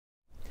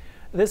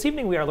This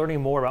evening, we are learning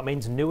more about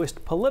Maine's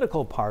newest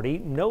political party,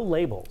 No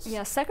Labels.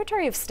 Yeah,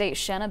 Secretary of State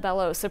Shanna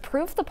Bellows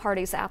approved the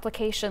party's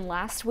application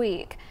last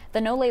week.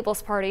 The No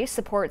Labels party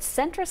supports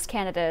centrist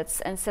candidates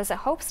and says it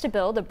hopes to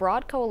build a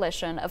broad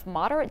coalition of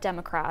moderate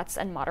Democrats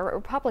and moderate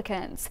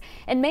Republicans.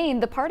 In Maine,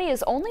 the party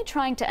is only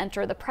trying to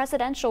enter the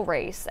presidential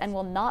race and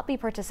will not be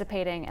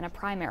participating in a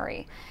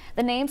primary.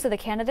 The names of the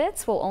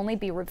candidates will only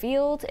be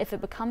revealed if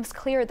it becomes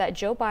clear that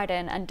Joe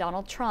Biden and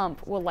Donald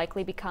Trump will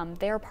likely become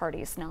their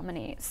party's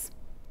nominees.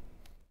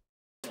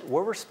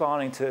 We're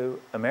responding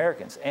to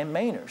Americans and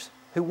Mainers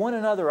who want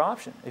another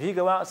option. If you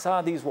go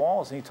outside these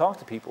walls and you talk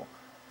to people,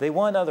 they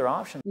want another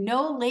option.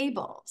 No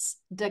Labels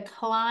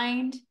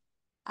declined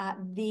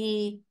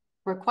the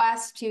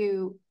request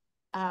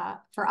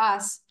for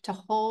us to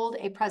hold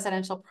a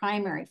presidential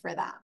primary for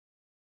them.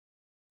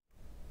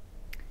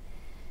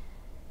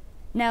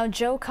 Now,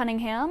 Joe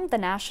Cunningham, the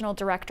national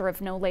director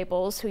of No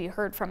Labels, who you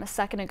heard from a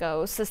second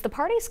ago, says the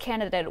party's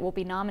candidate will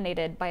be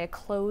nominated by a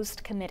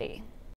closed committee.